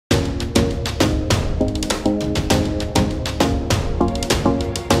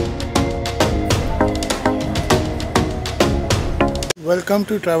Welcome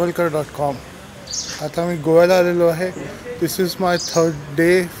to TravelkarDotCom. आता मी गोव्याला आलेलो आहे. This is my third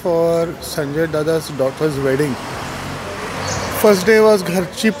day for Sanjay Dada's daughter's wedding. First day was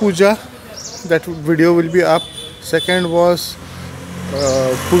घरची पूजा. That video will be up. Second was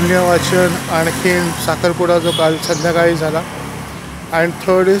पुण्यवाचन आणखीन साखरपुडा जो काल संध्याकाळी झाला. And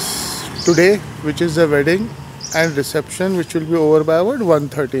third is today, which is the wedding and reception, which will be over by about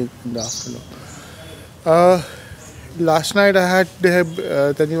 1:30 in the afternoon. Last night I had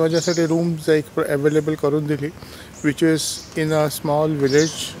त्यांनी माझ्यासाठी rooms एक available करून दिली, which is in a small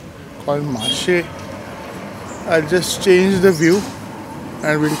village called Mashe. I'll just change the view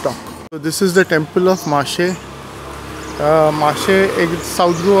and we'll talk. So this is the temple of Mashe. Mashe एक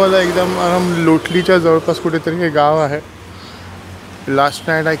south गोवाला एकदम लोटलीच्या जवळपास कुठेतरी हे गाव आहे. Last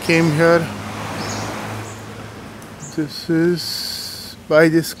night I came here. This is by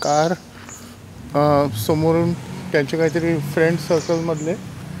this car. समोरून त्यांचे काहीतरी friend सर्कलमधले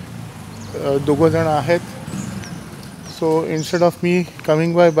दोघं जण आहेत. So instead of me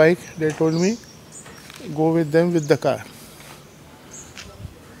coming by bike they told me go with them with the car.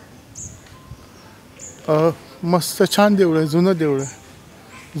 मस्त छान देऊळ आहे, जुनं देऊळ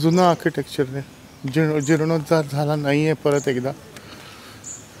आहे, जुनं आर्किटेक्चर आहे, जीर्णोद्धार झाला नाही आहे परत एकदा.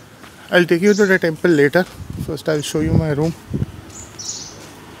 I'll take you to the temple later. First I'll show you my room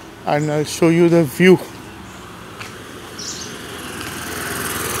and I'll show you the view.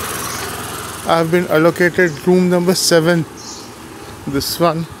 I've been allocated room number 7, this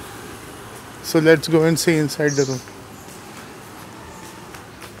one. So let's go and see inside the room.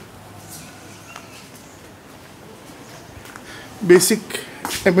 Basic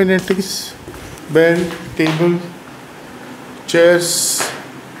amenities: bed, table, chairs,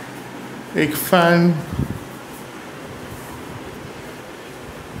 एक fan,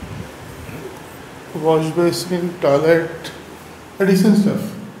 wash basin, toilet, decent stuff.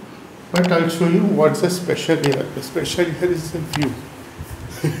 But I'll show you what's the special here. The special here is the view.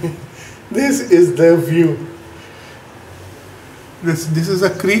 This is the view. This is a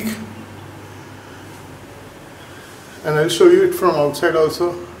creek, and I'll show you it from outside also.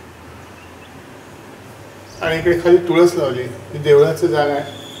 आणि इकडे खाली तुळस लावली, ही देवळाची जागा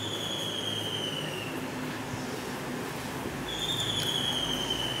आहे.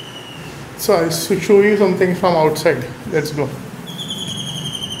 So I'll show you something from outside. Let's go.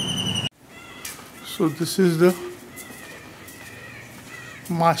 So this is the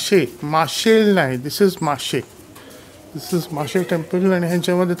Mashe nahi. This is Mashe. This is Mashe Temple आणि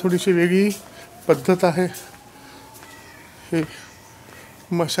ह्यांच्यामध्ये थोडीशी वेगळी पद्धत आहे. हे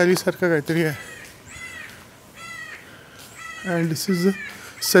मशालीसारखं काहीतरी आहे. And this is the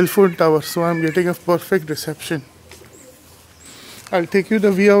cell phone tower. So I'm getting a perfect reception. I'll take you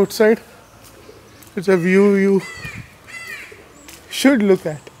the view outside. It's a view you should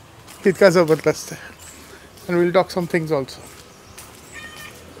look at. इतका जबरदस्त आहे. And we'll talk some things also.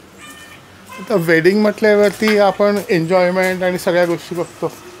 आता wedding म्हटल्यावरती आपण enjoyment आणि सगळ्या गोष्टी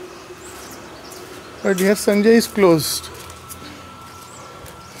बघतो. But here Sanjay is closed.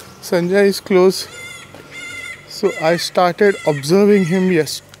 Sanjay is closed. So I started observing him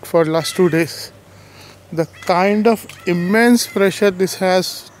for last 2 days. The kind of immense pressure this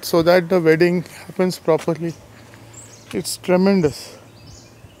has so that the wedding happens properly. It's tremendous.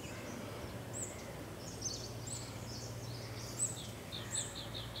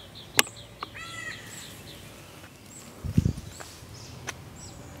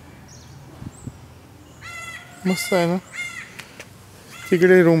 मस्त आहे ना.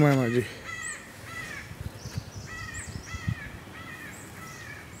 तिकडे room आहे माझी.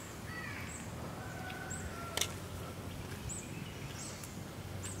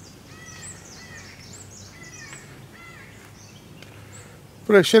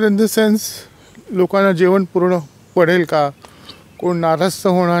 Pressure in the sense, लोकांना जेवण पूर्ण पडेल का, कोण नाराज तर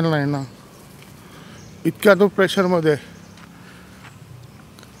होणार नाही ना, इतक्या तो प्रेशरमध्ये.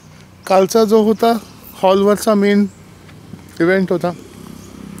 कालचा जो होता हॉलवरचा मेन इव्हेंट होता.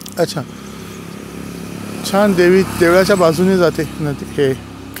 अच्छा, छान देवळाच्या बाजूने जाते नदी, हे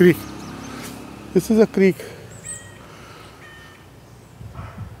creek. This is a creek.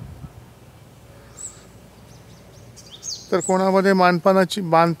 तर कोणामध्ये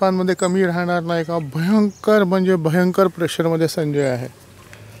बांधपानमध्ये कमी राहणार नाही का. भयंकर म्हणजे भयंकर प्रेशरमध्ये संजय आहे.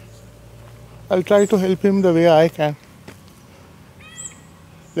 I'll try to help him the way I can.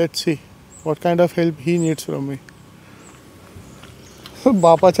 Let's see what kind of help he needs from me.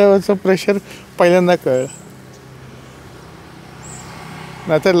 बापाच्या वरचं प्रेशर पहिल्यांदा कळलं.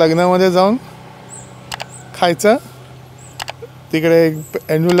 नाहीतर लग्नामध्ये जाऊन खायचं, तिकडे एक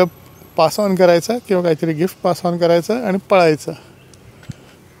एन्व्हलप पास ऑन करायचा किंवा काहीतरी गिफ्ट पास ऑन करायचं आणि पळायचं.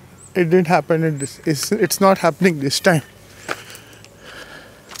 It didn't happen in this. It's not happening this time.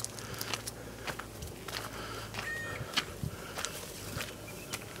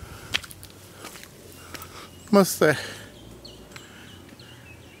 मस्त है.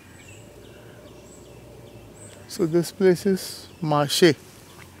 So this place is Mashe.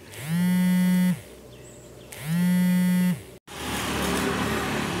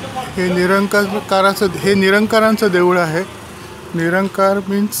 हे निरंकारांचं देऊळ आहे. निरंकार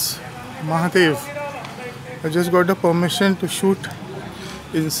means Mahadev. I just got a permission to shoot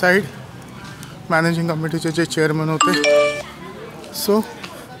inside. Managing committeeचे J chairman होते. So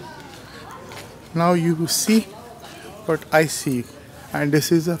now you see what I see, and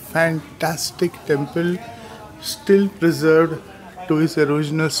this is a fantastic temple, still preserved to its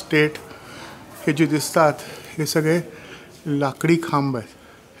original state. हे जे दिसतात हे सगळे लाकडी खांब आहेत.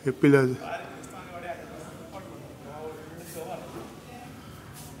 हे pillars.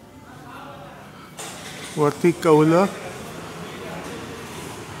 वरती कौलं.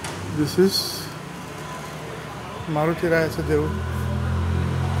 This is Maruti रायाचं देऊळ.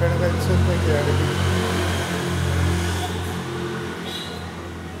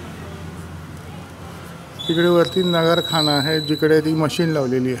 तिकडे वरती नगरखाना आहे जिकडे ती मशीन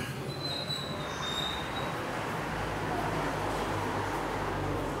लावलेली आहे.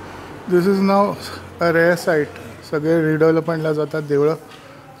 This is now a rare site. सगळे रिडेव्हलपमेंटला जातात देवळं.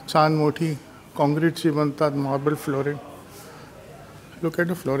 छान मोठी कॉन्क्रीटची बनतात. Marble flooring. Look at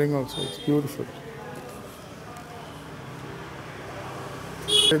the flooring also. It's beautiful.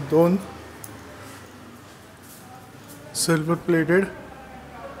 दोन सिल्वर प्लेटेड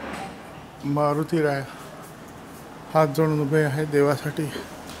मारुती राय हात जोडून उभे आहे देवासाठी.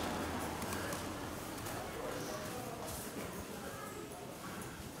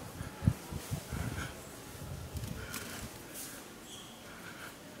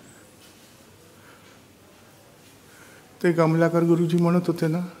 ते कमलाकर गुरुजी म्हणत होते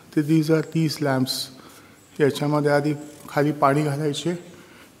ना, ते दीज आर 30 लॅम्प्स. याच्यामध्ये आधी खाली पाणी घालायचे,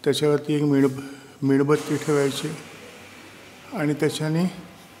 त्याच्यावरती एक मेणबत्ती ठेवायची आणि त्याच्याने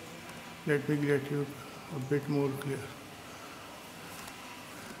let me get you a bit more clear.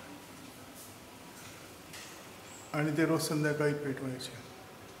 आणि ते रोज संध्याकाळी पेटवायचे.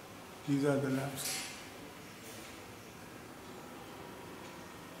 These are the lamps.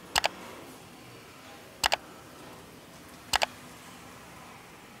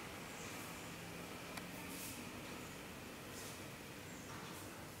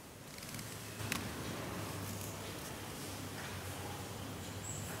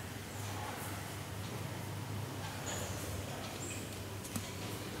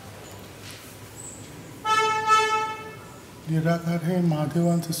 निराकार हे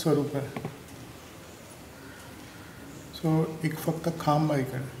महादेवांचं स्वरूप आहे. सो एक फक्त खांब आहे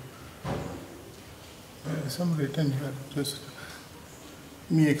इकडे. Some return here.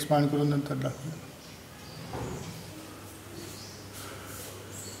 Just me expand करून नंतर दाखवेन.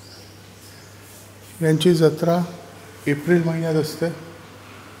 यांची जत्रा एप्रिल महिन्यात असते.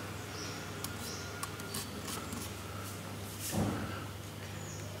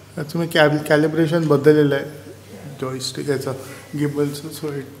 त्याचं मी कॅलिब्रेशन बदललेलं आहे जॉयस्टिक याचा गिबल्स. So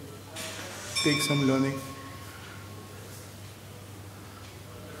it take some learning.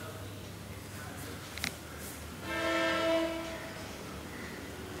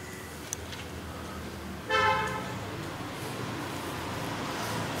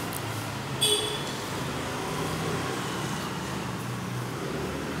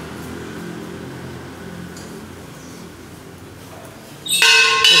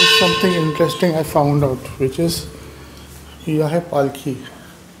 Something interesting I found out, which is ही आहे palkhi.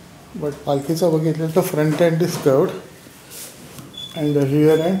 But palkhiचा बघितलं तर front end is curved and the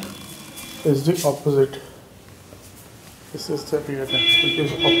rear end is the opposite. This is the rear end, which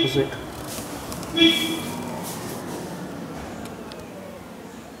is opposite.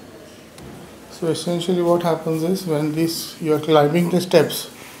 So essentially what happens is when you are climbing the steps,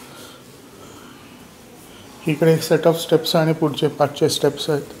 इकडे एक set of steps आणि पुढचे 5 steps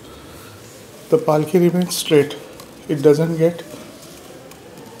आहेत. The palkhi remains straight. It doesn't get,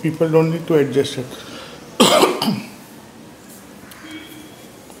 people don't need to adjust it.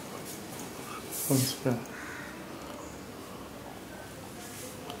 Once again.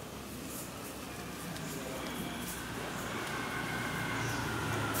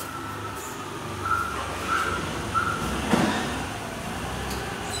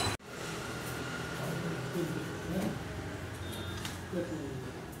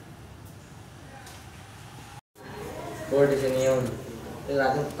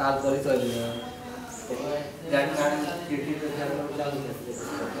 काल police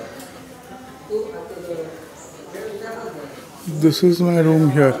This is my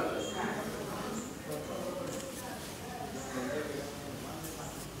room here.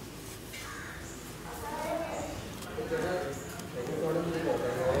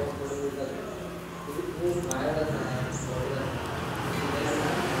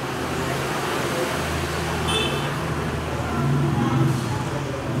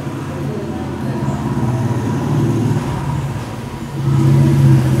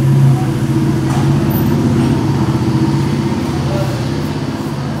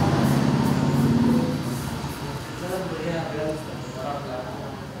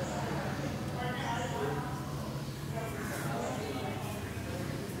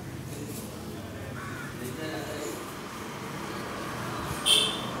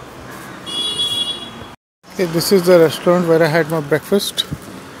 Okay, this is the restaurant where I had my breakfast.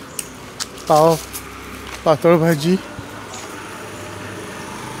 Pav, patal bhaji,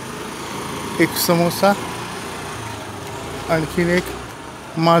 एक समोसा, आणखीन एक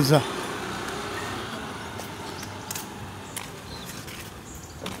माझा.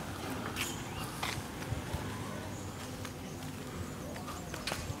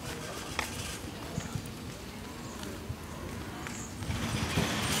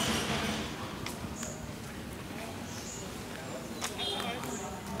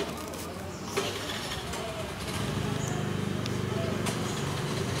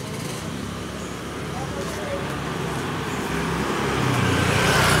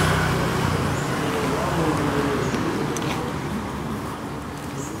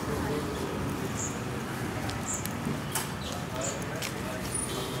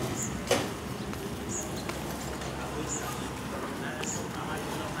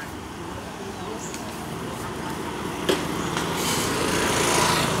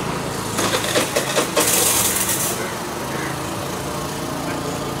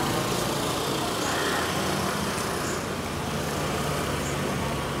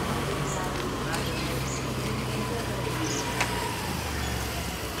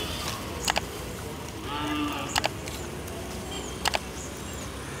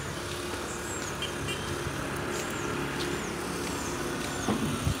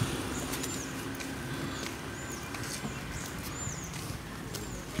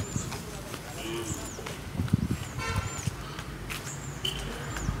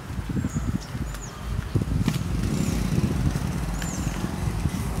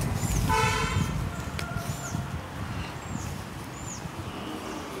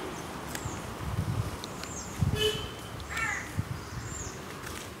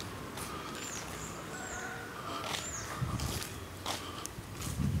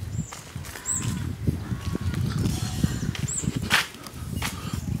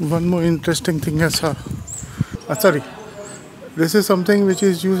 One more interesting thing is sorry, this is something which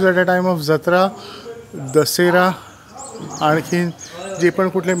is used at a time of Jatra, Dasera, आणखीन जे पण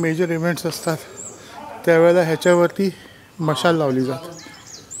कुठले major events असतात त्यावेळेला ह्याच्यावरती मशाल लावली जाते.